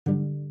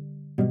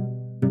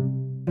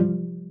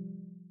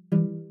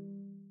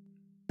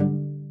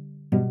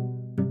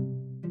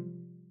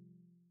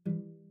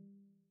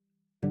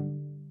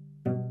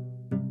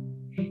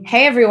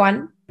Hey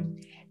everyone.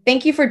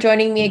 Thank you for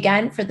joining me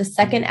again for the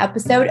second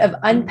episode of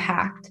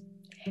Unpacked.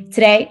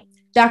 Today,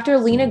 Dr.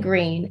 Lena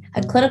Green,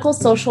 a clinical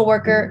social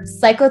worker,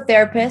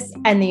 psychotherapist,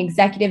 and the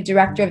executive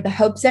director of the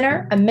Hope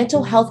Center, a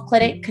mental health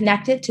clinic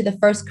connected to the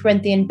First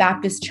Corinthian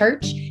Baptist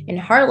Church in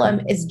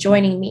Harlem, is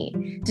joining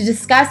me to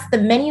discuss the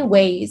many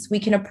ways we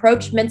can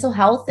approach mental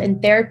health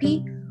and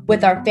therapy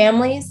with our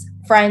families,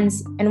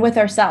 friends, and with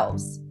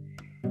ourselves.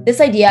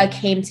 This idea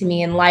came to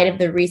me in light of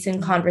the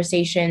recent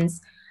conversations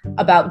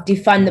about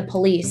defund the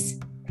police.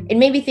 It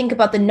made me think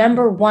about the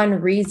number one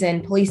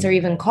reason police are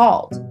even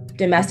called: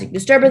 domestic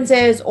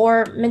disturbances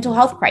or mental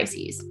health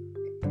crises.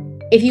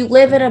 If you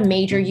live in a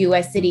major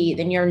US city,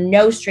 then you're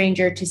no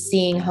stranger to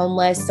seeing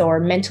homeless or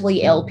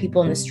mentally ill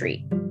people in the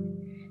street.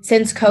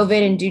 Since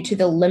COVID and due to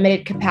the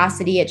limited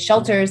capacity at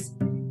shelters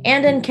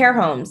and in care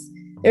homes,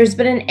 there's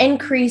been an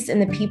increase in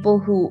the people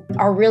who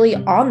are really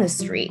on the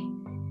street,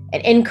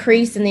 an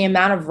increase in the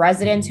amount of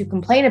residents who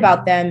complain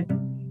about them,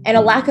 and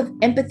a lack of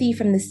empathy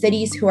from the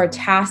cities who are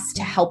tasked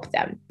to help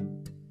them.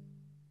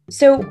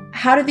 So,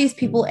 how do these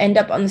people end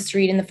up on the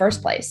street in the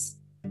first place?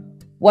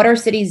 What are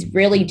cities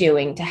really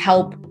doing to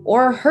help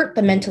or hurt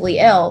the mentally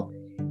ill?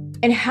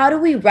 And how do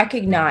we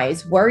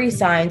recognize worry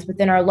signs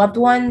within our loved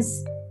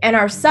ones and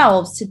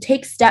ourselves to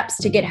take steps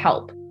to get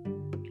help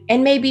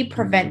and maybe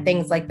prevent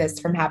things like this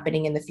from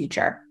happening in the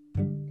future?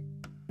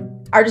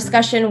 Our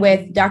discussion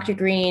with Dr.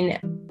 Green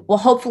will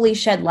hopefully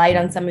shed light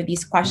on some of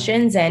these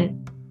questions and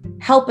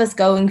help us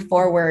going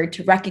forward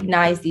to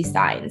recognize these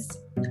signs.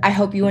 I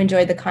hope you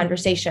enjoyed the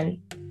conversation.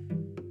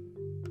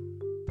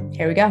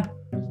 Here we go.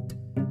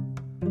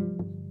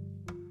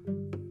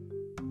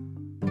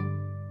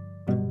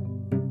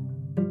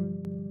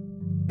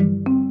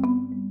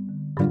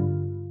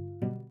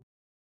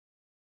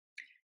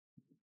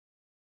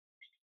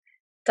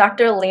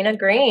 Dr. Lena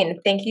Green,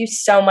 thank you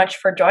so much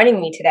for joining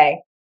me today.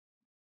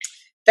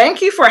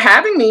 Thank you for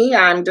having me.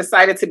 I'm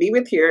decided to be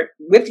with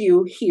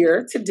you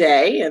here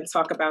today and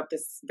talk about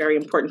this very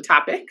important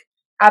topic.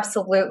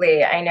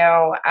 Absolutely. I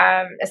know,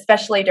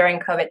 especially during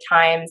COVID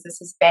times, this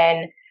has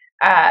been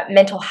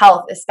mental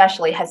health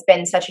especially has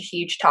been such a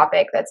huge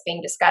topic that's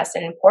being discussed,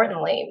 and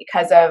importantly,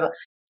 because of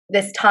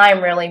this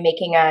time really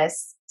making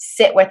us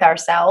sit with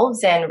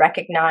ourselves and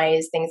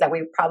recognize things that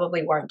we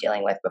probably weren't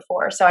dealing with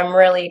before. So I'm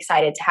really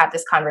excited to have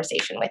this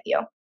conversation with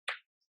you.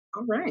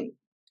 All right.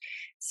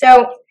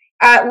 So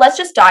let's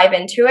just dive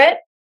into it.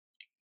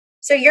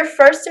 So you're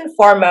first and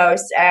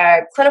foremost a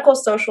clinical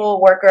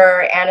social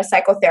worker and a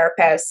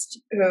psychotherapist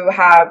who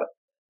have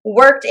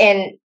worked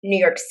in New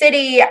York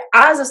City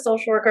as a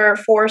social worker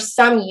for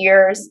some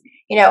years.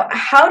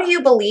 How do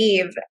you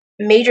believe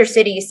major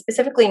cities,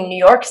 specifically New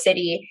York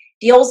City,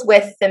 deals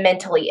with the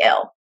mentally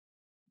ill?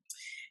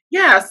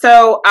 Yeah,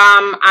 so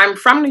I'm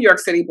from New York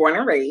City, born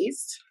and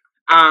raised,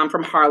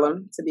 from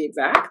Harlem to be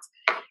exact,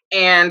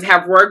 and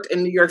have worked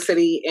in New York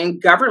City in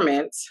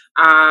government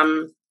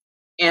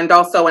and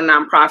also in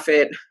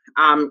nonprofit,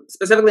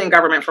 specifically in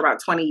government for about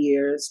 20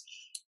 years.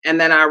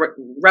 And then I'm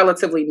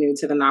relatively new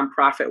to the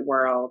nonprofit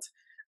world.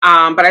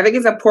 But I think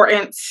it's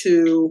important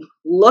to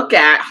look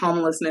at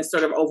homelessness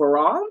sort of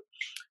overall,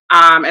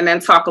 and then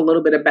talk a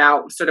little bit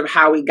about sort of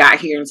how we got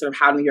here and sort of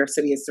how New York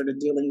City is sort of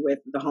dealing with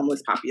the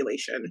homeless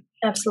population.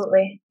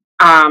 Absolutely.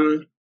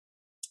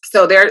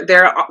 So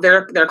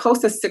they're close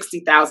to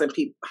 60,000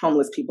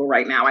 homeless people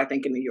right now, I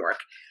think, in New York,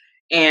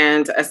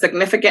 and a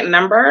significant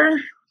number,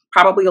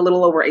 probably a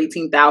little over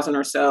 18,000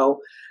 or so,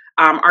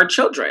 are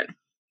children.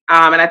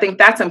 And I think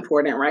that's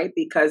important, right?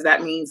 Because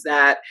that means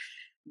that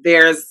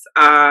there's,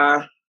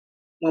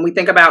 when we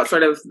think about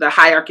sort of the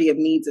hierarchy of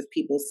needs of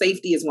people,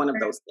 safety is one of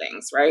those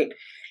things, right?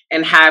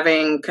 And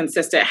having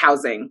consistent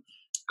housing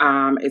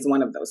is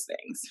one of those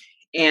things.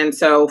 And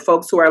so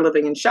folks who are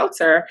living in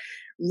shelter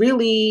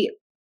really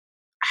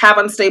have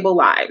unstable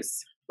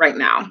lives right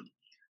now.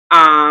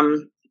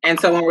 And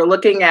so when we're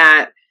looking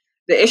at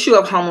the issue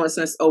of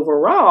homelessness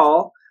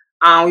overall,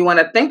 we want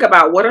to think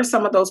about what are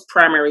some of those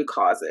primary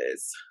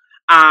causes.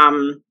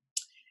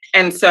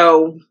 And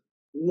so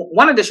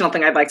one additional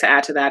thing I'd like to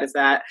add to that is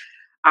that,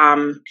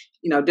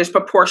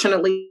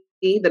 disproportionately,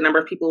 the number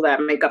of people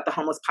that make up the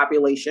homeless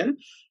population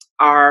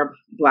are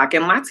Black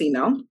and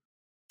Latino,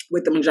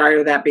 with the majority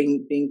of that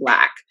being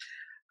Black.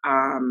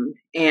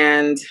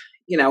 And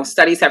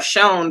studies have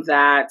shown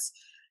that,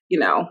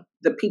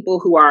 the people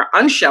who are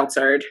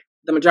unsheltered,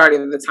 the majority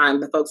of the time,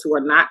 the folks who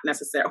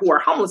are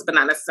homeless, but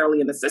not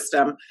necessarily in the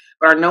system,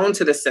 but are known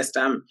to the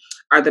system,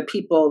 are the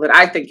people that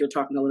I think you're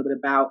talking a little bit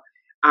about,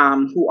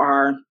 who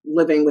are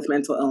living with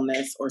mental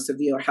illness or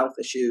severe health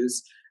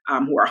issues,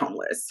 who are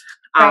homeless.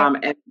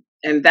 Right.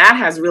 And that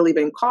has really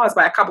been caused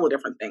by a couple of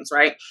different things,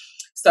 right?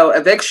 So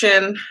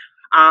eviction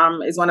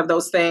is one of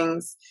those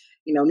things.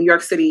 New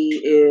York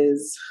City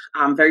is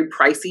very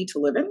pricey to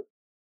live in.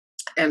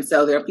 And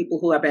so there are people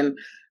who have been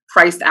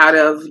priced out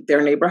of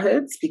their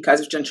neighborhoods because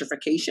of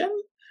gentrification.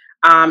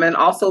 And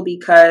also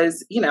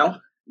because,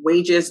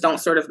 wages don't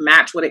sort of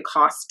match what it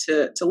costs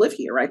to live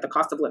here, right? The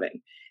cost of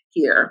living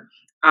here.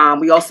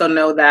 We also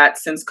know that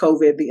since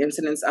COVID, the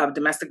incidence of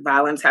domestic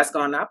violence has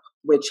gone up,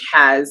 which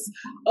has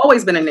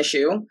always been an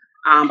issue.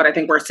 But I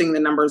think we're seeing the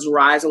numbers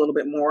rise a little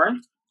bit more.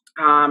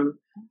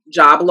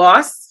 Job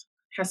loss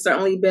has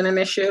certainly been an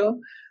issue.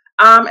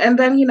 And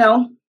then,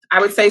 I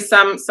would say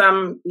some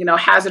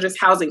hazardous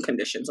housing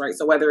conditions, right?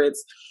 So whether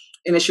it's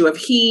an issue of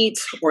heat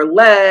or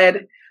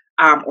lead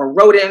or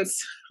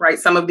rodents, right?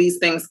 Some of these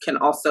things can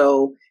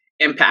also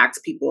impact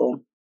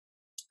people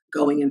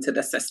going into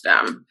the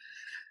system.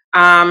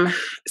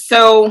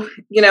 So,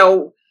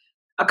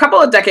 a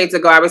couple of decades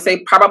ago, I would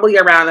say probably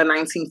around the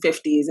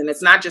 1950s, and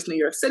it's not just New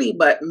York City,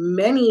 but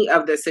many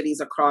of the cities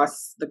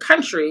across the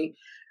country,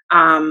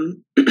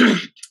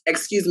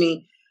 excuse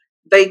me,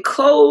 they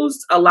closed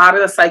a lot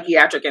of the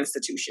psychiatric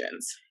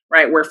institutions,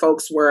 right, where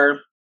folks were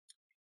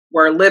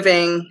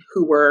living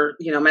who were,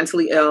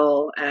 mentally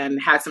ill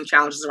and had some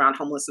challenges around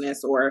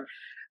homelessness or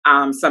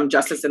some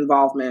justice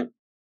involvement.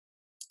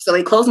 So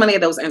they closed many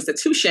of those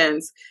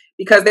institutions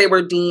because they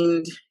were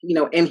deemed,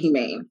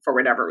 inhumane for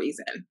whatever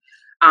reason.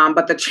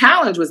 But the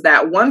challenge was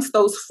that once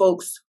those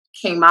folks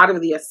came out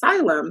of the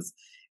asylums,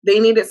 they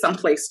needed some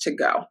place to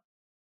go.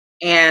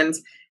 And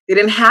they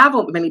didn't have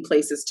many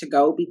places to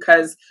go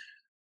because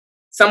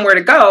somewhere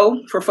to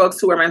go for folks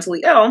who are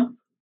mentally ill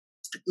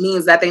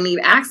means that they need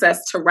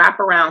access to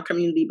wraparound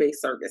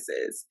community-based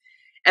services.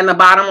 And the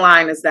bottom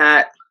line is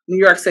that New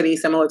York City,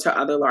 similar to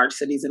other large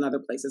cities and other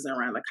places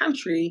around the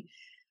country,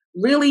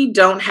 really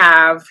don't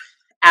have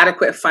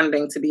adequate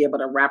funding to be able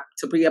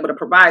to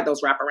provide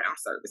those wraparound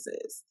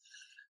services.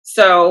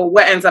 So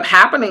what ends up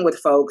happening with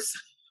folks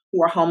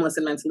who are homeless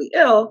and mentally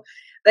ill,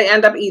 they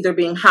end up either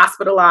being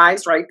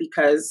hospitalized, right,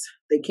 because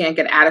they can't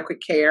get adequate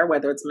care,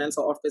 whether it's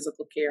mental or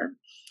physical care,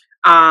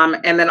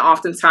 and then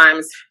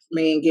oftentimes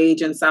may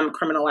engage in some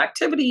criminal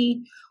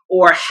activity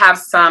or have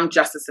some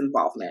justice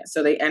involvement.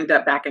 So they end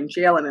up back in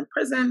jail and in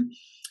prison,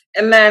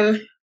 and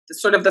then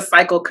the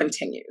cycle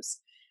continues.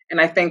 And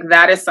I think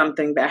that is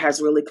something that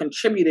has really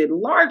contributed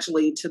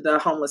largely to the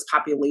homeless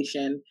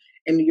population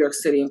in New York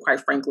City and, quite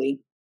frankly,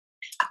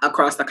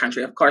 across the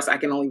country. Of course, I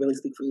can only really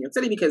speak for New York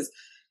City because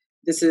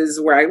this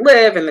is where I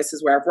live and this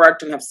is where I've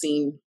worked and have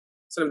seen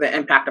sort of the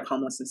impact of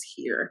homelessness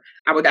here.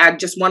 I would add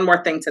just one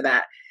more thing to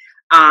that,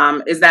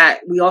 is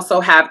that we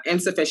also have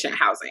insufficient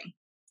housing,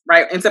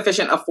 right?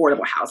 Insufficient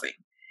affordable housing.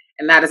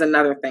 And that is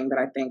another thing that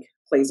I think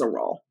plays a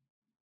role.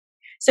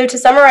 So to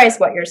summarize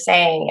what you're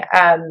saying,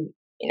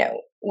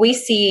 we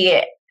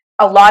see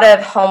a lot of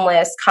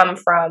homeless come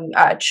from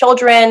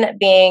children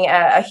being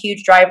a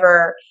huge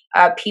driver,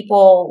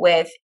 people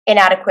with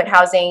inadequate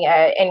housing,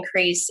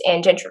 increase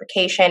in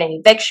gentrification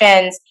and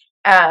evictions,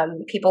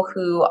 people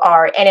who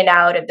are in and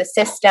out of the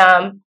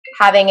system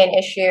having an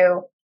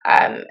issue,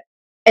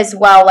 as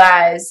well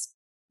as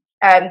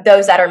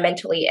those that are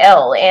mentally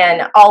ill.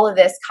 And all of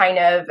this kind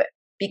of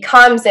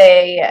becomes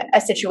a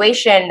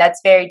situation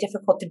that's very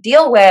difficult to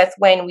deal with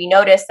when we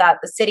notice that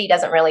the city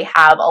doesn't really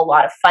have a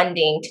lot of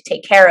funding to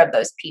take care of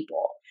those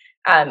people.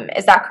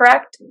 Is that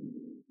correct?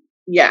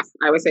 Yes,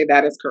 I would say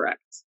that is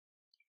correct.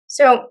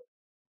 So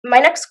my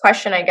next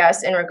question, I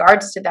guess, in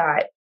regards to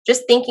that,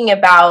 just thinking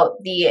about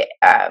the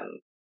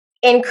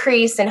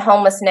increase in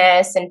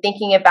homelessness and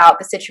thinking about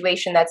the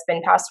situation that's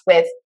been passed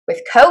with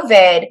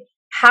COVID,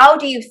 how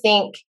do you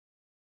think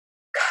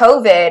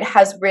COVID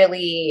has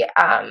really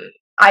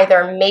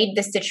either made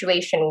the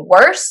situation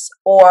worse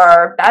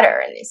or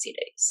better in these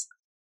cities?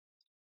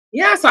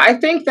 Yeah, so I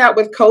think that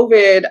with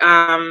COVID,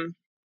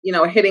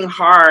 hitting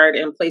hard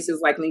in places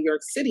like New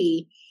York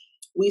City,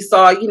 we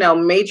saw,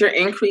 major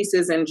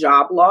increases in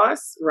job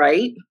loss,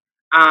 right?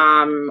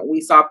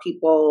 We saw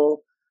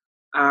people,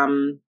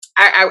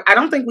 I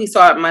don't think we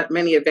saw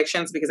many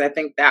evictions because I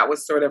think that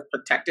was sort of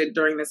protected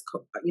during this,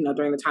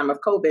 during the time of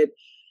COVID.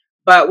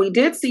 But we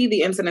did see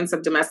the incidence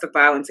of domestic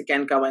violence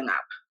again going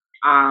up.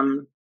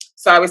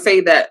 So I would say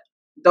that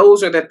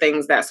those are the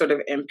things that sort of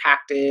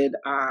impacted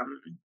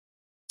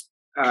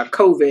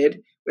COVID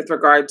with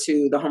regard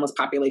to the homeless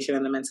population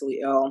and the mentally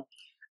ill.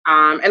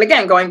 And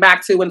again, going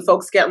back to when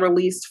folks get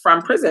released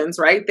from prisons,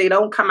 right, they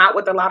don't come out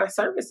with a lot of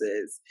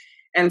services.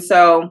 And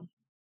so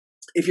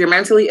if you're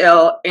mentally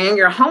ill and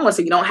you're homeless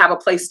and you don't have a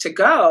place to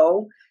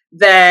go,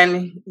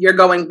 then you're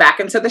going back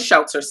into the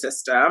shelter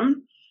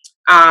system,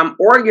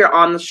 or you're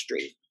on the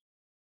street.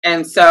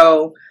 And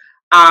so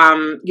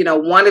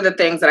one of the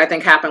things that I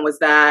think happened was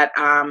that,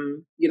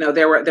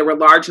 there were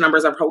large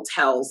numbers of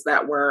hotels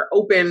that were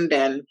opened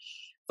and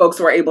folks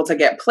were able to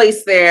get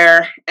placed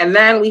there. And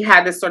then we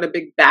had this sort of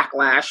big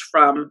backlash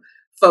from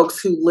folks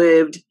who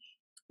lived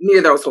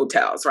near those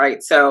hotels,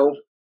 right? So,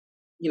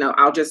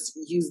 I'll just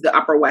use the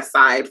Upper West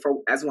Side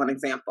as one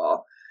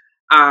example.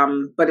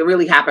 But it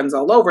really happens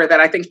all over that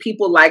I think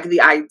people like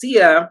the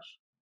idea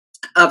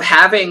of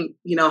having,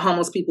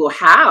 homeless people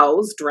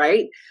housed,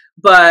 right?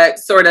 But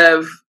sort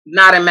of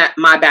not in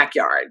my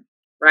backyard,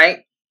 right?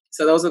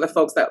 So those are the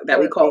folks that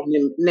we call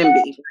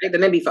NIMBY, right? The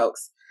NIMBY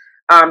folks.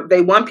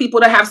 They want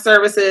people to have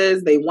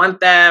services. They want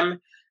them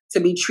to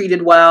be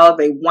treated well.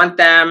 They want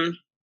them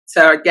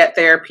to get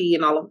therapy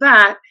and all of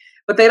that.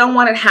 but they don't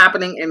want it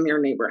happening in their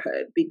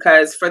neighborhood,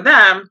 because for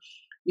them,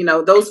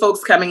 those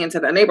folks coming into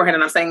the neighborhood,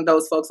 and I'm saying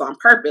those folks on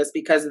purpose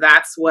because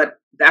that's what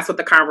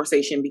the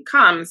conversation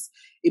becomes.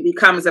 It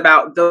becomes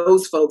about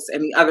those folks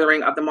and the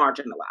othering of the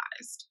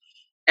marginalized.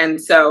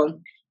 And so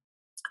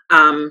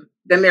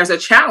then there's a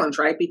challenge,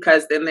 right?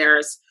 Because then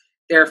there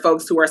are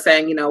folks who are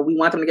saying, we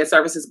want them to get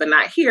services, but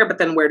not here. But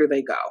then where do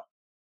they go?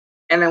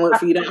 And then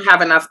if you don't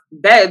have enough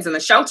beds in the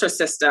shelter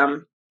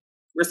system,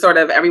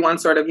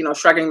 everyone's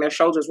shrugging their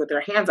shoulders with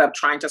their hands up,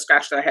 trying to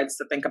scratch their heads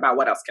to think about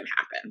what else can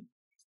happen.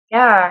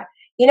 Yeah.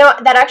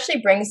 That actually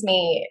brings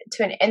me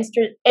to an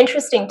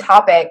interesting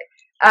topic,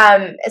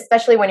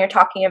 especially when you're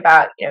talking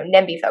about,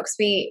 NIMBY folks.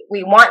 We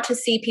want to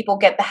see people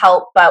get the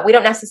help, but we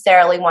don't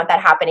necessarily want that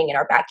happening in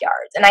our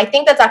backyards. And I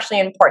think that's actually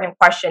an important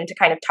question to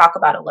kind of talk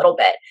about a little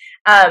bit.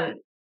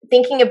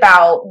 Thinking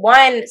about,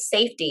 one,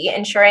 safety,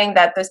 ensuring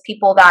that those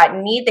people that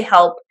need the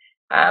help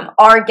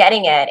are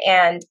getting it.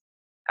 And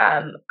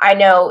I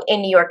know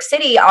in New York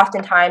City,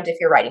 oftentimes, if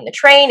you're riding the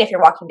train, if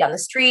you're walking down the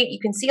street, you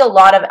can see a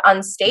lot of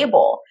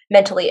unstable,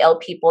 mentally ill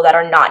people that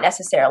are not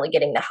necessarily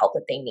getting the help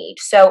that they need.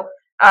 So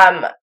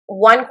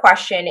one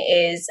question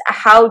is,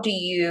 how do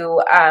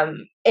you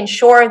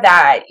ensure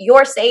that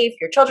you're safe,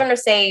 your children are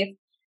safe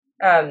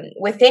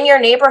within your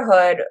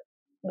neighborhood,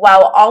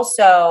 while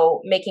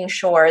also making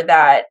sure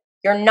that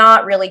you're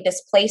not really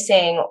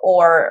displacing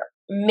or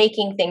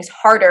making things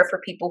harder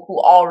for people who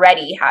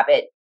already have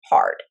it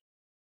hard?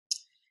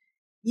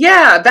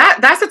 Yeah,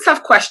 that's a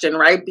tough question,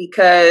 right?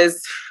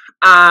 Because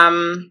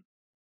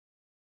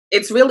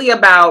it's really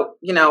about,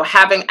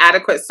 having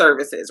adequate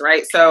services,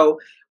 right? So,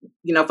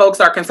 folks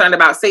are concerned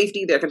about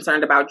safety. They're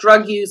concerned about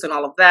drug use and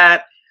all of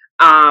that.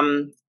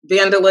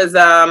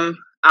 Vandalism,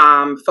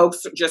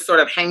 folks just sort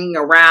of hanging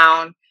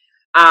around.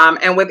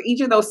 And with each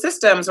of those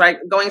systems, right,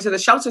 going to the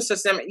shelter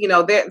system,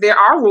 there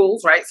are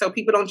rules, right? So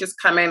people don't just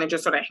come in and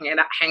just sort of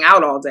hang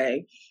out all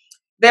day.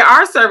 There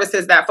are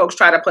services that folks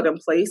try to put in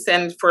place.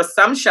 And for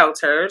some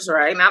shelters,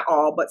 right, not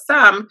all, but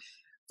some,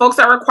 folks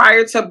are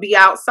required to be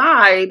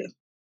outside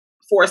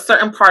for a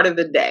certain part of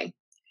the day.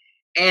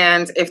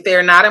 And if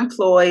they're not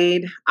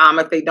employed,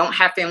 if they don't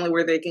have family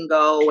where they can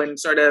go and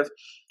sort of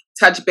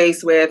touch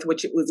base with,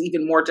 which it was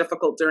even more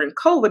difficult during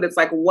COVID, it's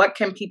like, what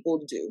can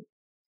people do?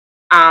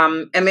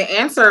 And the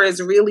answer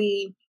is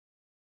really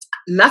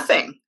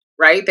nothing,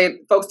 right?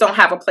 Folks don't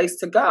have a place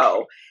to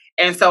go.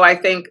 And so I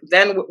think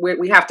then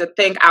we have to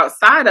think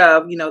outside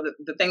of,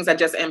 the things that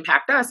just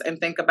impact us and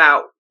think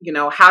about,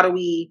 how do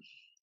we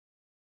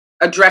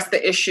address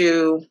the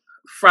issue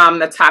from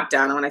the top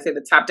down? And when I say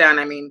the top down,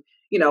 I mean,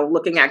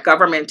 looking at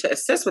government to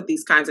assist with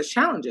these kinds of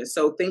challenges.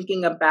 So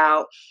thinking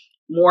about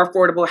more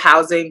affordable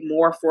housing,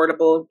 more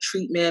affordable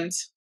treatment,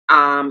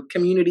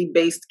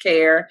 community-based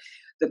care,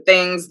 the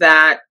things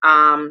that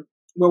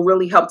will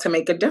really help to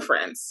make a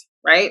difference,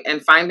 right?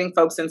 And finding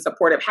folks in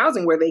supportive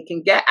housing where they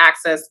can get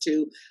access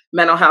to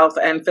mental health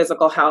and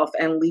physical health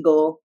and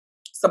legal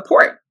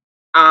support.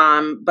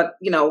 But,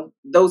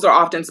 those are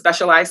often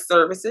specialized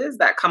services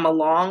that come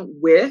along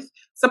with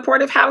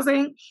supportive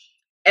housing.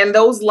 And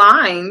those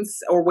lines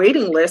or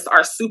waiting lists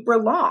are super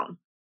long.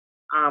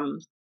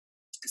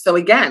 So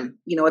again,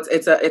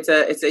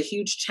 it's a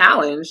huge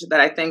challenge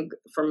that I think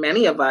for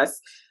many of us,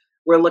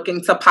 we're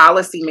looking to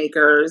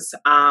policymakers,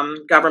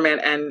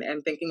 government,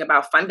 and thinking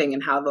about funding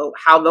and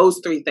how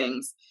those three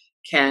things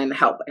can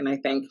help. And I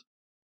think,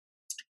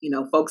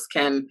 folks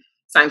can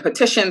sign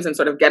petitions and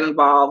sort of get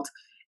involved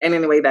in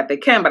any way that they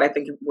can. But I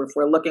think if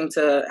we're looking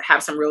to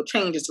have some real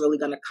change, it's really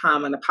going to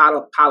come on a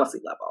policy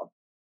level.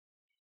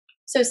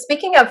 So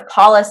speaking of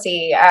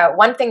policy,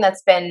 one thing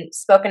that's been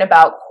spoken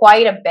about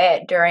quite a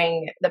bit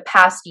during the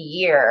past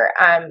year,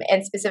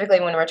 and specifically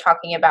when we're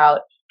talking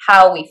about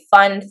how we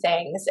fund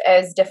things,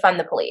 is defund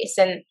the police.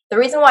 And the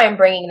reason why I'm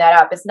bringing that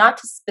up is not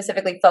to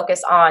specifically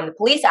focus on the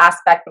police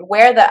aspect, but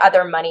where the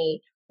other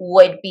money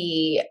would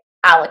be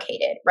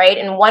allocated, right?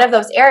 And one of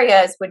those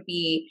areas would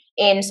be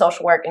in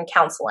social work and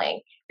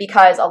counseling,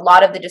 because a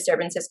lot of the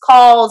disturbances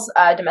calls,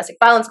 domestic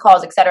violence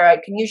calls, et cetera,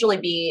 can usually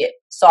be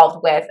solved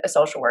with a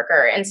social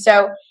worker. And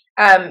so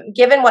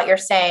given what you're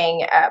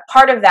saying,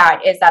 part of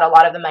that is that a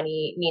lot of the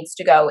money needs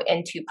to go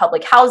into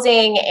public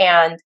housing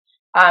and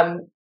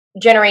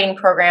generating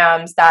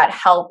programs that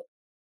help,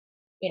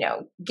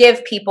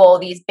 give people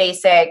these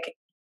basic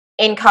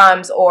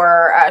incomes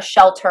or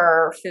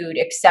shelter, food,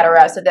 et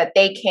cetera, so that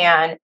they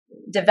can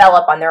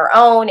develop on their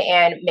own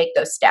and make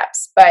those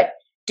steps. But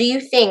do you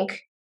think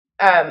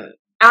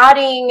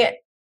adding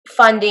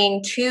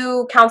funding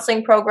to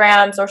counseling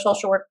programs or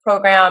social work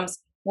programs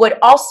would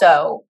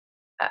also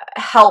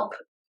help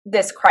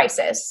this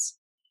crisis?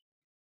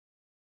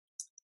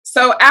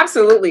 So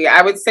absolutely.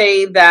 I would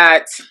say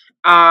that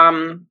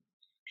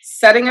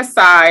setting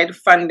aside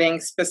funding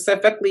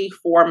specifically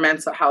for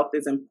mental health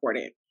is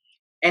important.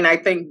 And I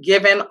think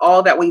given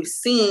all that we've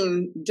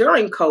seen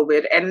during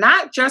COVID, and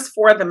not just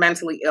for the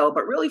mentally ill,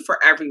 but really for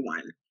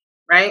everyone,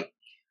 right?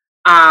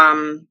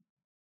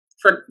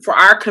 For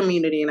our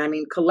community, and I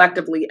mean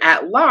collectively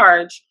at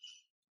large,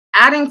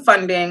 adding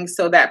funding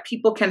so that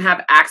people can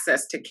have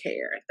access to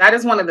care. That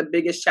is one of the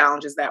biggest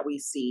challenges that we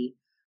see.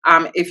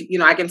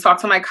 I can talk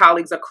to my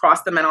colleagues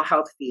across the mental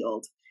health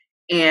field,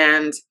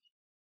 and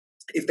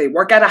if they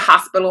work at a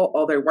hospital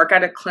or they work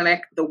at a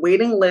clinic, the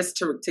waiting list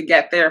to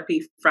get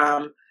therapy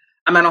from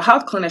a mental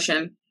health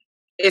clinician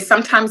is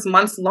sometimes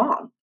months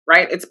long,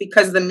 right? It's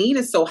because the need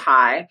is so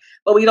high,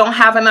 but we don't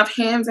have enough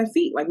hands and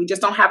feet. Like, we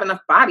just don't have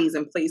enough bodies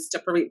in place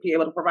to be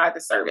able to provide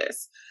the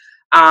service.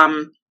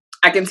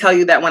 I can tell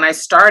you that when I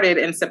started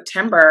in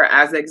September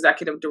as the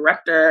executive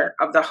director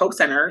of the Hope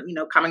Center,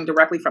 coming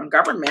directly from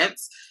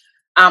governments,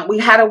 we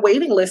had a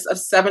waiting list of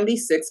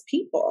 76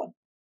 people.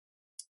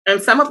 And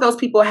some of those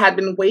people had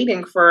been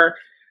waiting for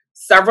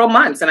several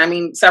months. And I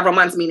mean, several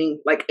months,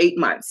 meaning like 8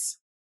 months.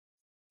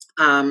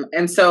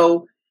 And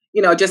so,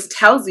 just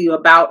tells you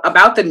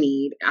about the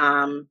need.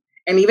 And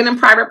even in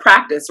private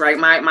practice, right?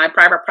 My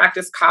private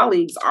practice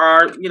colleagues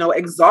are,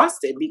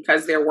 exhausted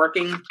because they're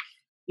working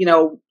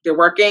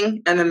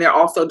and then they're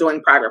also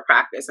doing private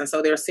practice. And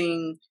so they're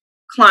seeing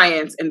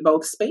clients in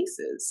both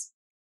spaces.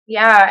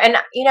 Yeah. And,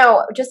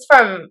 just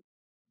from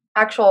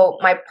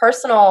my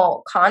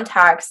personal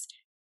contacts,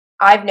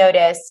 I've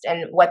noticed,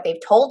 and what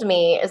they've told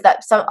me, is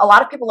that a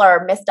lot of people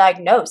are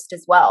misdiagnosed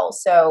as well.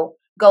 So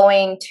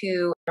going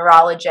to a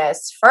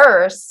neurologist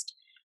first,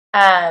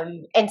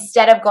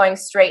 instead of going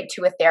straight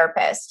to a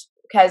therapist,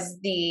 because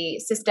the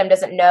system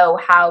doesn't know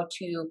how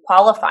to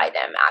qualify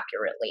them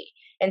accurately.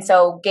 And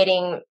so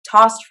getting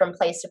tossed from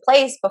place to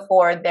place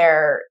before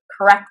they're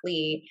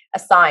correctly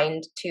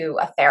assigned to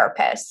a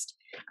therapist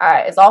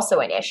is also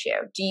an issue.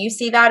 Do you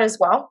see that as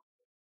well?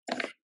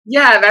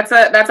 Yeah,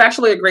 that's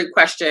actually a great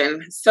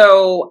question.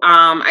 So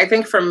I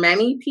think for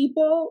many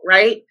people,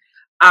 right,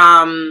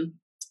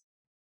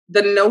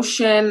 the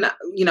notion,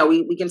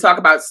 we can talk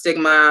about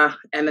stigma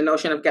and the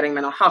notion of getting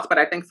mental health, but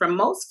I think for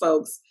most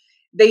folks,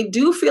 they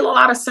do feel a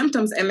lot of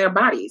symptoms in their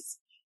bodies.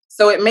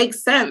 So it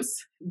makes sense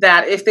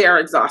that if they are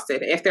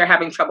exhausted, if they're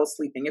having trouble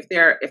sleeping, if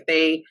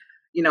they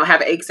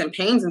have aches and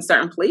pains in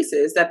certain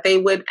places, that they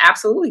would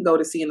absolutely go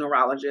to see a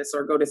neurologist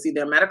or go to see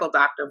their medical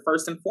doctor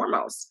first and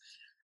foremost.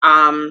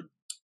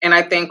 And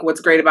I think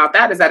what's great about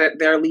that is that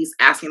they're at least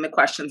asking the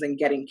questions and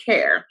getting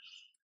care.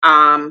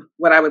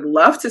 What I would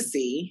love to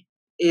see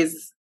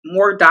is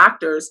more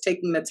doctors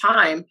taking the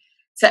time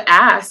to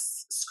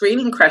ask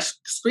screening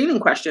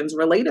questions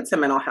related to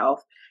mental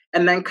health,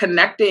 and then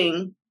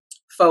connecting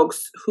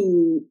folks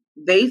who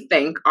they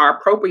think are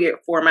appropriate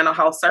for mental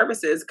health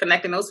services,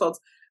 connecting those folks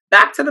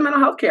back to the mental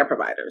health care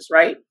providers,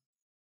 right?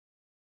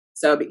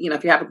 So,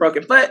 if you have a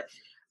broken foot,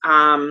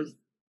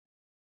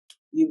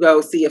 you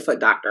go see a foot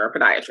doctor or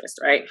podiatrist,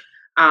 right?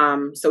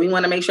 So we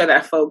want to make sure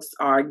that folks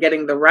are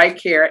getting the right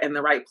care in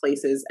the right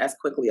places as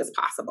quickly as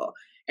possible.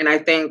 And I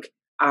think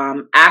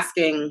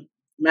asking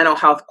mental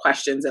health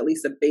questions, at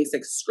least a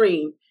basic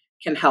screen,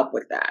 can help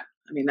with that.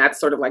 I mean, that's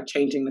sort of like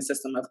changing the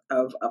system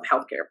of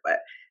healthcare, but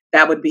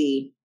that would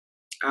be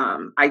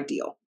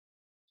ideal.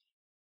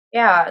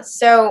 Yeah.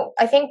 So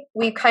I think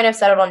we've kind of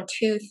settled on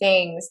two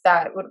things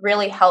that would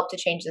really help to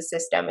change the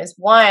system. Is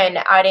one,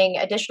 adding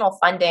additional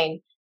funding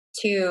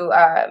to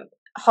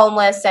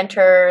homeless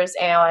centers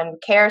and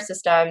care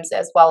systems,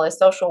 as well as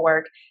social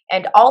work,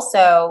 and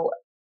also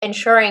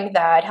ensuring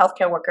that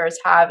healthcare workers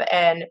have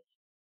an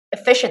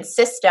efficient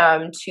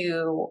system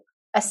to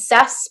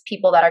assess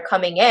people that are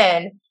coming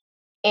in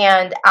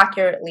and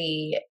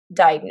accurately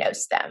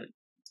diagnose them,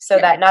 so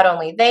that not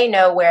only they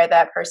know where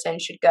that person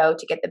should go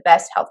to get the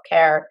best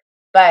healthcare,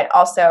 but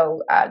also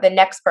the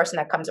next person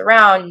that comes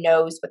around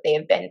knows what they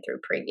have been through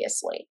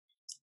previously.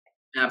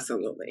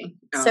 Absolutely.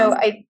 So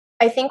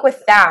I think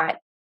with that,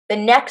 the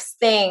next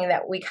thing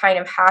that we kind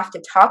of have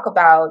to talk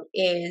about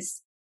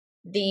is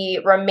the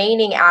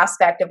remaining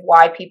aspect of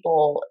why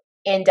people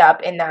end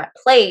up in that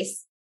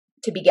place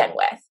to begin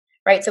with,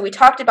 right? So we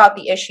talked about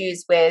the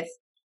issues with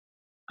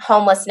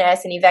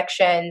homelessness and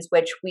evictions,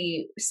 which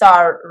we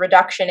saw a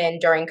reduction in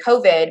during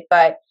COVID,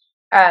 but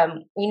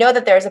we know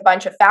that there's a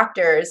bunch of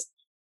factors.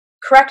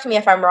 Correct me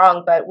if I'm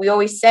wrong, but we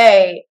always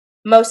say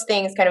most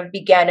things kind of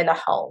begin in the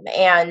home.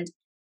 And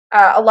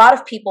a lot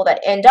of people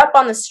that end up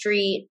on the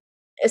street,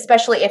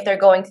 especially if they're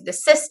going through the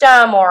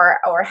system or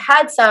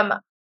had some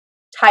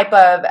type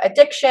of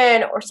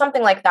addiction or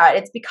something like that,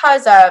 it's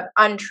because of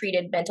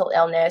untreated mental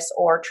illness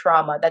or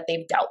trauma that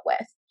they've dealt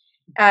with.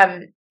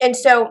 And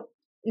so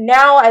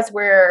now, as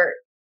we're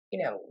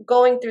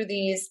going through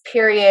these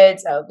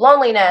periods of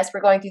loneliness, we're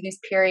going through these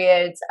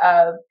periods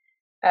of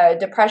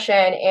depression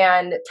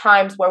and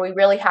times where we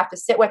really have to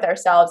sit with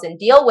ourselves and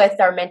deal with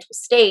our mental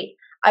state.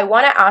 I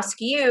want to ask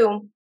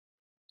you,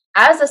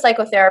 as a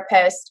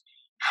psychotherapist,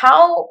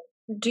 how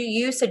do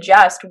you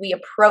suggest we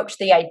approach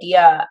the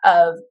idea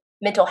of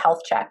mental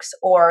health checks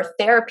or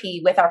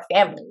therapy with our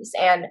families?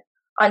 And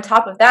on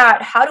top of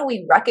that, how do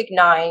we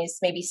recognize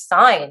maybe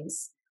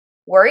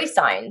worry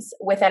signs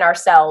within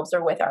ourselves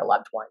or with our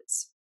loved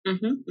ones?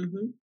 Mm-hmm,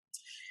 mm-hmm.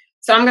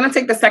 So I'm going to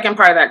take the second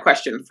part of that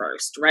question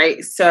first,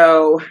 right?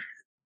 So,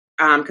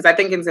 because I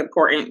think it's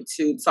important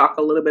to talk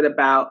a little bit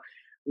about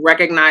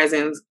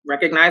recognizing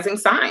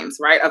signs,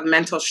 right, of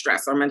mental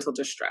stress or mental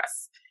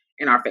distress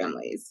in our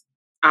families,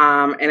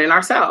 and in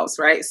ourselves,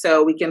 right?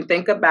 So we can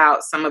think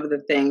about some of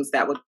the things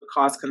that would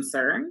cause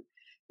concern,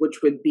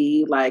 which would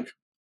be like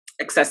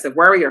excessive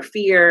worry or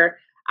fear,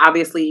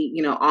 obviously,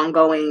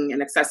 ongoing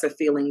and excessive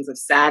feelings of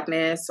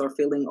sadness or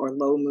feeling or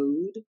low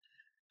mood.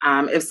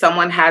 If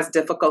someone has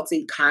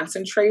difficulty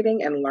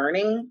concentrating and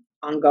learning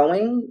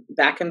ongoing,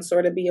 that can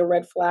sort of be a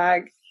red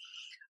flag.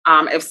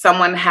 If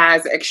someone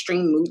has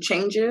extreme mood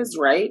changes,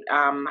 right,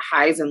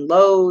 highs and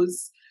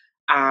lows,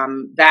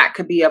 that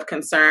could be of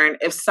concern.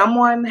 If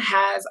someone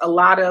has a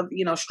lot of,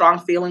 strong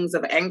feelings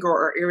of anger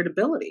or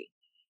irritability,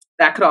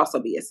 that could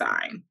also be a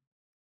sign.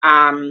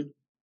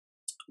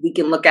 We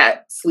can look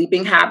at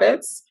sleeping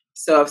habits.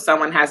 So if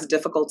someone has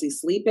difficulty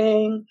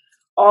sleeping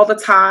all the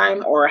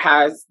time or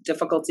has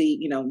difficulty,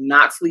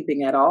 not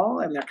sleeping at all,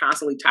 and they're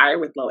constantly tired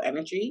with low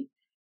energy,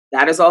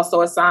 that is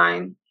also a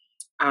sign.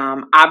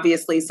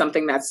 Obviously,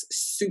 something that's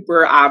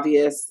super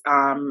obvious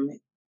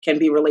can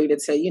be related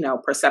to,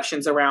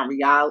 perceptions around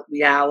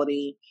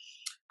reality.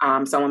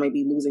 Someone may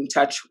be losing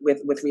touch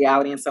with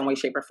reality in some way,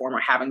 shape, or form,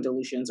 or having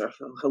delusions or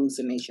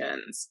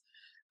hallucinations.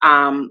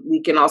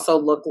 We can also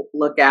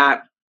look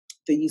at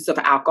the use of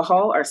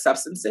alcohol or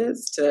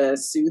substances to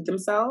soothe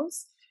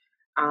themselves,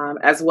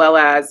 as well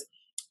as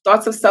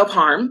thoughts of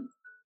self-harm,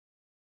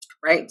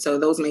 right? So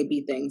those may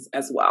be things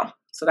as well.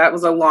 So that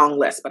was a long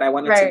list, but I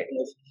wanted to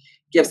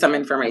give some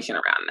information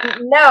around that.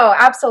 No,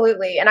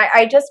 absolutely. And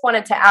I just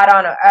wanted to add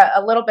on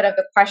a little bit of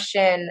the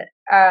question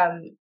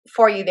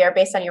for you there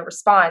based on your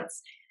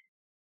response.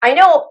 I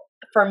know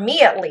for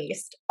me, at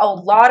least, a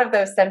lot of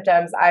those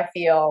symptoms I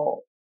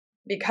feel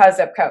because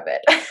of COVID.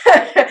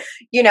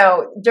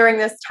 During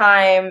this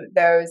time,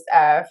 those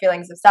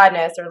feelings of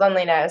sadness or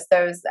loneliness,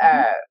 those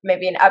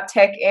maybe an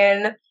uptick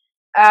in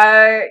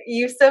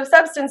use of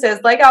substances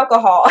like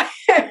alcohol.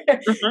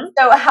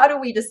 So how do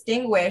we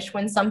distinguish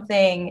when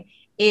something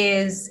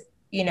is,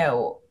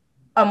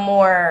 a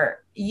more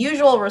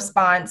usual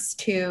response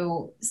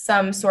to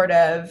some sort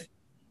of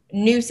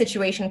new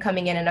situation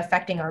coming in and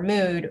affecting our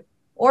mood,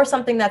 or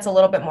something that's a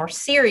little bit more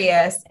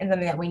serious and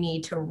something that we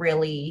need to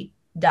really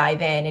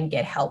dive in and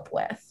get help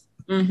with?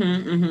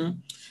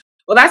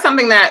 Well, that's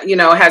something that,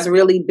 has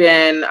really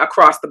been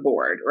across the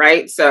board,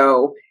 right?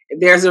 So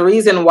there's a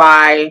reason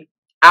why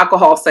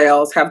alcohol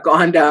sales have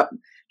gone up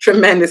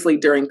tremendously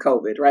during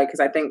COVID, right? Because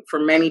I think for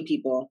many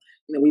people,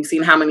 we've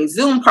seen how many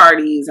Zoom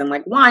parties and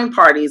like wine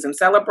parties and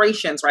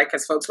celebrations, right?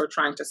 Because folks were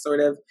trying to sort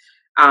of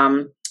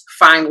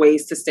find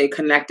ways to stay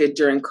connected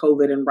during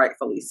COVID, and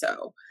rightfully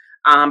so.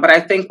 But I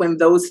think when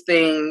those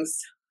things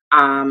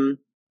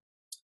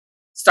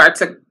start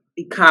to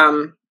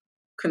become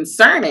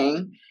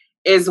concerning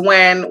is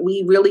when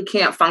we really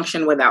can't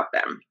function without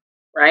them,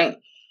 right?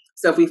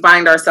 So if we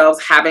find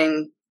ourselves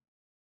having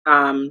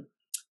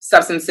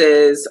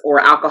substances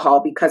or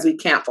alcohol because we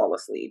can't fall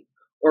asleep,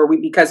 or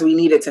because we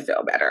need it to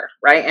feel better,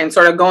 right? And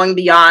sort of going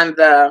beyond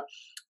the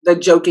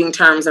joking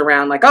terms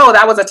around like, oh,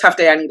 that was a tough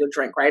day, I need a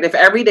drink, right? If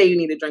every day you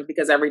need a drink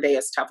because every day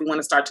is tough, we want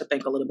to start to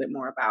think a little bit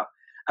more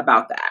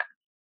about that.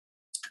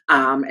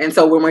 And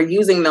so when we're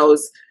using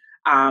those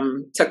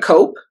to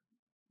cope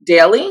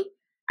daily,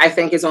 I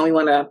think is when we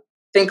want to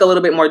think a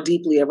little bit more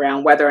deeply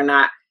around whether or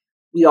not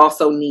we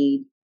also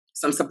need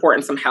some support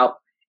and some help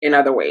in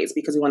other ways,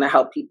 because we want to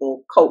help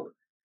people cope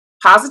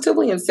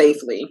positively and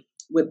safely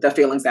with the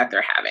feelings that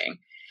they're having.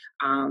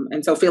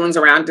 And so feelings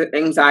around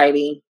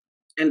anxiety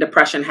and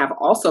depression have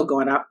also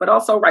gone up, but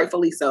also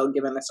rightfully so,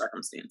 given the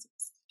circumstances.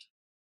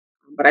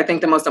 But I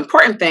think the most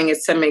important thing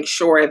is to make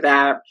sure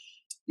that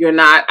you're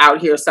not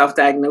out here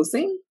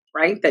self-diagnosing,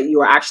 right? That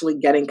you are actually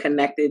getting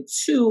connected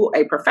to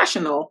a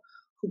professional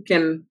who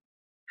can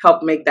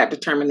help make that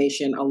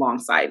determination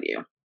alongside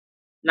you.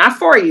 Not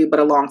for you, but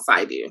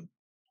alongside you.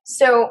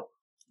 So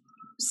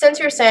since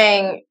you're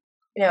saying,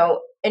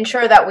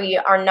 ensure that we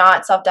are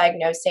not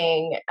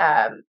self-diagnosing,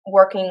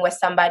 working with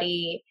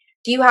somebody,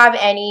 do you have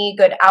any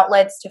good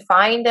outlets to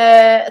find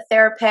a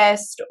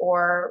therapist,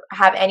 or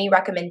have any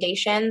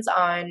recommendations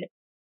on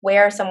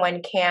where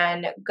someone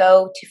can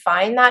go to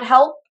find that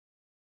help?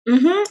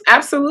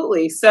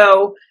 Absolutely.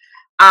 So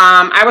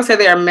I would say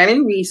there are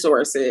many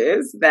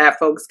resources that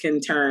folks can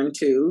turn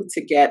to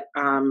get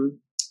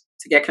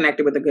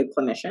connected with a good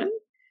clinician.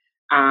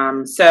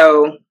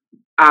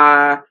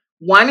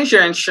 One is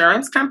your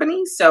insurance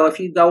company. So if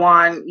you go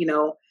on,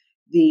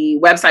 the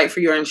website for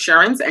your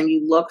insurance and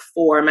you look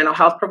for mental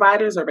health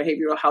providers or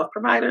behavioral health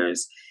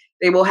providers,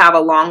 they will have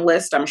a long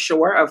list, I'm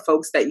sure, of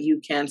folks that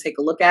you can take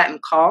a look at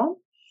and call.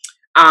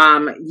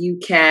 You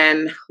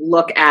can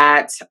look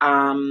at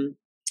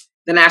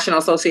the National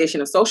Association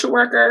of Social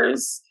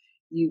Workers.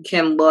 You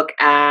can look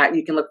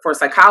for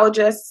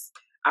psychologists.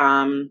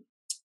 And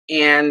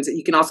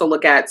you can also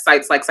look at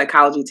sites like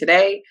Psychology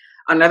Today.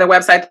 Another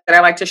website that I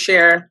like to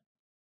share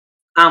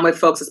with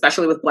folks,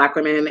 especially with Black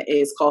women,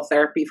 is called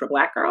Therapy for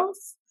Black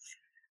Girls.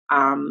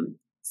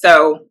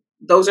 So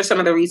those are some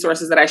of the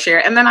resources that I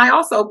share. And then I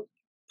also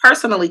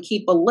personally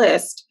keep a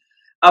list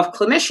of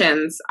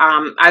clinicians,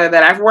 either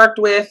that I've worked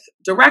with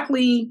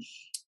directly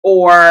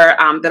or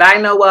that I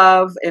know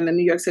of in the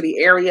New York City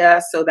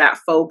area, so that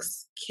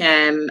folks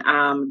can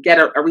get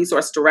a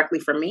resource directly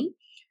from me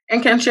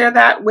and can share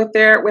that with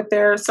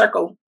their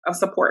circle of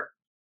support.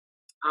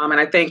 And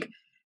I think,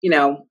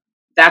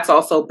 that's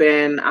also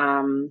been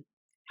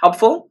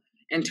helpful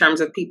in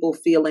terms of people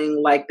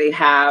feeling like they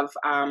have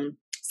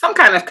some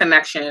kind of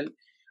connection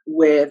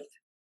with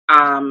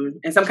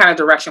and some kind of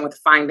direction with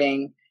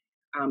finding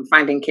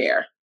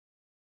care.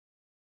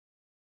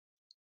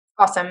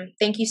 Awesome.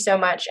 Thank you so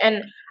much.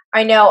 And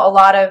I know a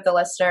lot of the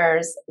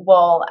listeners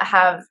will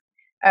have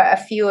a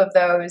few of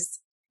those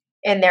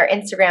in their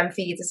Instagram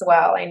feeds as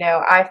well. I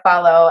know I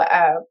follow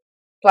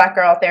Black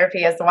Girl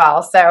Therapy as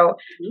well. So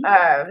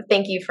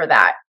thank you for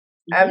that.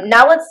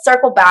 Now let's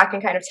circle back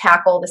and kind of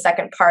tackle the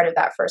second part of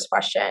that first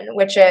question,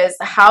 which is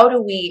how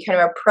do we kind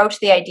of approach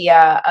the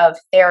idea of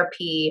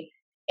therapy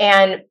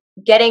and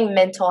getting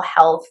mental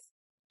health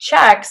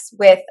checks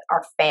with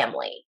our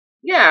family?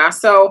 Yeah.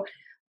 So,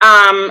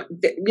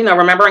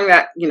 remembering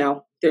that,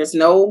 there's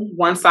no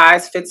one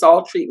size fits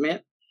all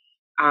treatment.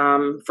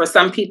 For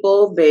some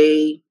people,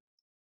 they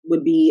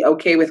would be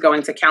okay with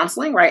going to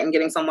counseling, right, and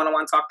getting some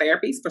one-on-one talk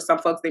therapies. For some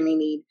folks, they may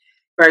need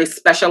very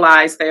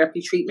specialized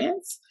therapy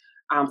treatments.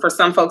 For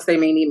some folks, they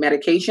may need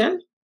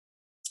medication.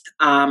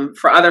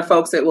 For other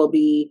folks, it will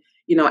be,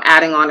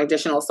 adding on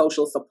additional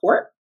social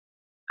support,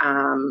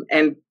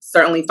 and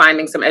certainly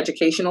finding some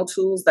educational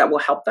tools that will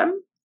help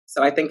them.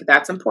 So I think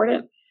that's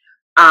important.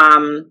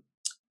 And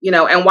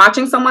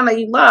watching someone that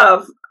you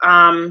love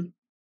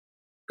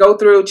go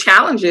through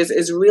challenges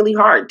is really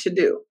hard to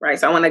do, right?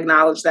 So I want to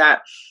acknowledge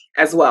that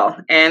as well.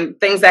 And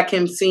things that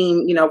can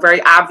seem,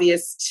 very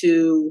obvious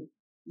to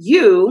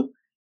you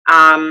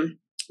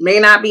may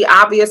not be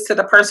obvious to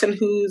the person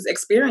who's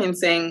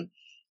experiencing,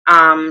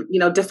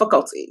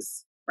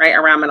 difficulties, right,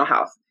 around mental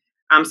health.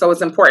 So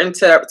it's important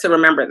to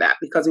remember that,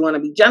 because we want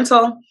to be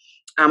gentle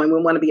and we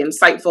want to be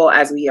insightful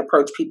as we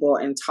approach people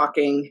and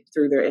talking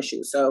through their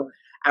issues. So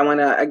I want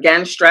to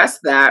again stress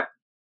that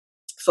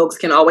folks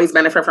can always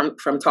benefit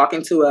from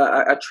talking to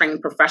a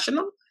trained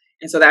professional.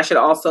 And so that should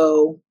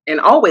also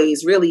and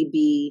always really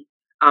be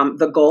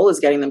the goal, is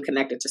getting them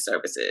connected to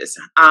services.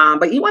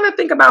 But you want to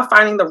think about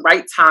finding the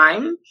right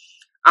time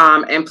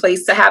and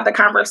place to have the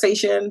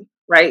conversation,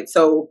 right?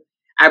 So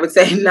I would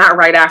say not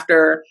right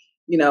after,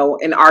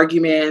 an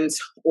argument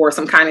or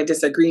some kind of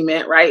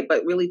disagreement, right?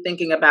 But really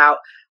thinking about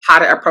how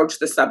to approach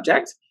the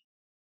subject,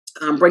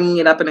 bringing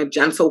it up in a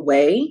gentle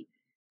way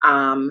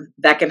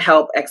that can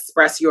help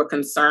express your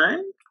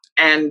concern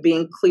and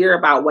being clear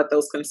about what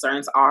those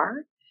concerns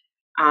are.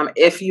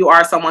 If you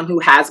are someone who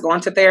has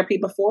gone to therapy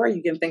before,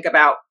 you can think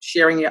about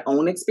sharing your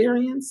own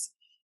experience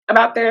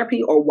about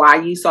therapy or why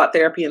you sought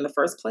therapy in the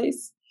first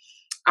place.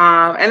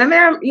 And then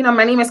there are,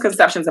 many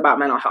misconceptions about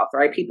mental health,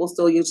 right? People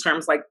still use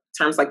terms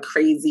like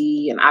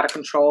crazy and out of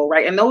control,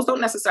 right? And those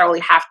don't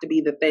necessarily have to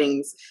be the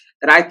things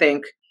that I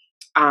think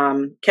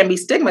can be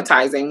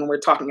stigmatizing when we're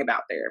talking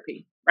about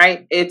therapy,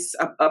 right? It's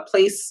a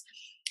place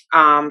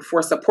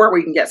for support where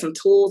you can get some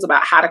tools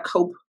about how to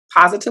cope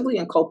positively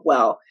and cope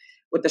well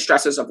with the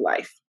stressors of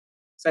life.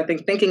 So I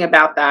think thinking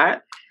about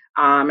that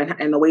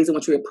and the ways in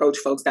which we approach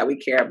folks that we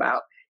care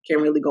about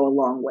can really go a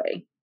long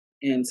way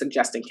in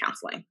suggesting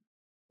counseling.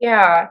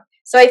 Yeah.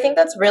 So I think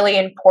that's really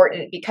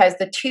important, because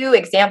the two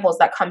examples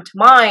that come to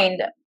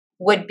mind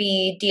would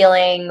be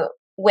dealing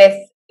with,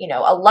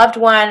 a loved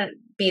one,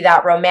 be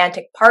that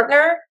romantic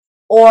partner,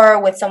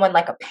 or with someone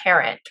like a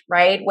parent,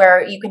 right?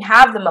 Where you can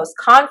have the most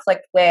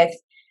conflict with,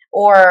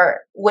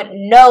 or would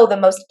know the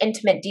most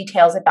intimate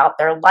details about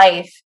their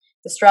life,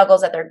 the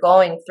struggles that they're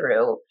going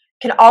through,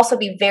 can also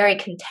be very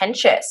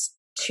contentious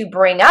to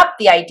bring up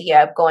the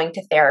idea of going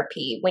to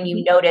therapy when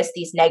you notice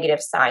these negative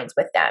signs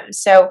with them.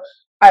 So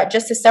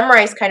just to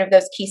summarize kind of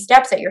those key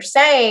steps that you're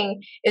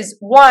saying is,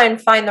 one,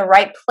 find the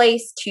right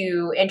place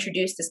to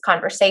introduce this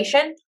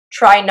conversation.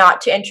 Try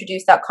not to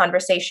introduce that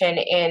conversation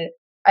in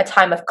a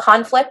time of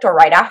conflict or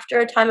right after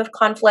a time of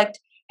conflict.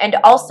 And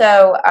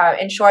also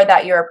ensure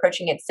that you're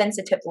approaching it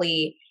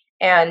sensitively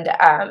and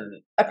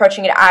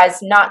approaching it as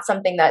not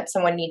something that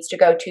someone needs to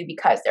go to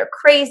because they're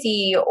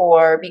crazy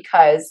or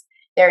because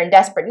they're in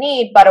desperate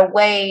need, but a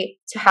way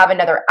to have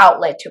another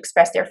outlet to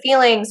express their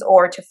feelings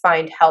or to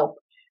find help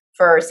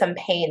for some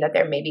pain that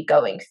they're maybe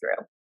going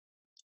through.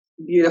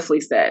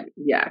 Beautifully said.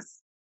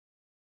 Yes.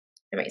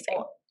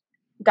 Amazing.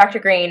 Dr.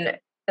 Green,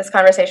 this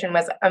conversation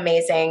was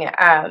amazing.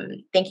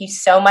 Thank you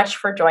so much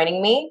for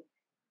joining me.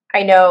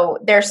 I know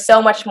there's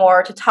so much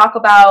more to talk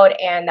about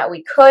and that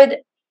we could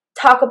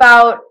talk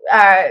about,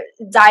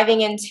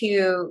 diving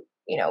into,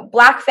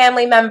 Black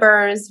family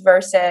members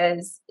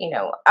versus,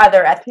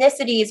 other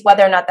ethnicities,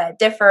 whether or not that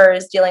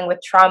differs, dealing with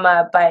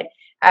trauma. But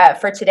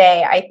for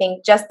today, I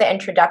think just the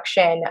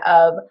introduction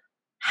of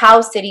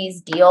how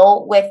cities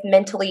deal with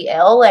mentally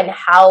ill and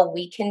how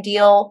we can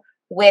deal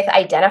with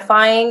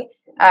identifying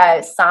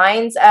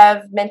signs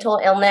of mental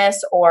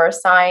illness or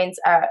signs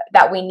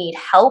that we need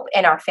help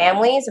in our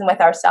families and with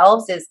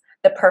ourselves is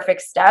the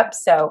perfect step.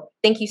 So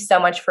thank you so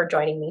much for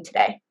joining me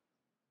today.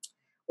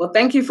 Well,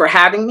 thank you for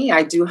having me.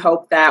 I do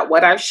hope that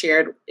what I've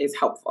shared is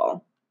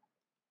helpful.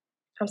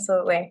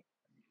 Absolutely.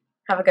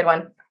 Have a good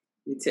one.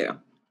 You too.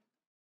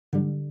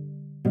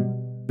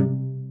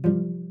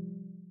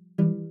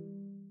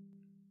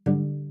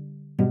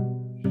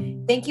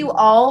 Thank you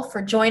all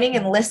for joining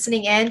and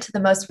listening in to the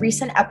most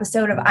recent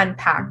episode of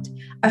Unpacked.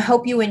 I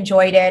hope you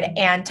enjoyed it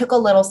and took a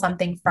little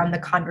something from the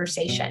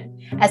conversation.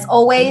 As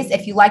always,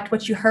 if you liked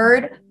what you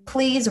heard,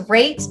 please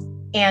rate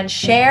and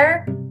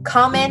share,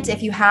 comment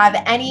if you have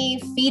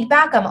any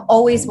feedback. I'm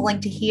always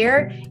willing to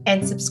hear,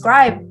 and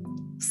subscribe.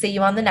 See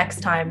you on the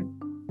next time.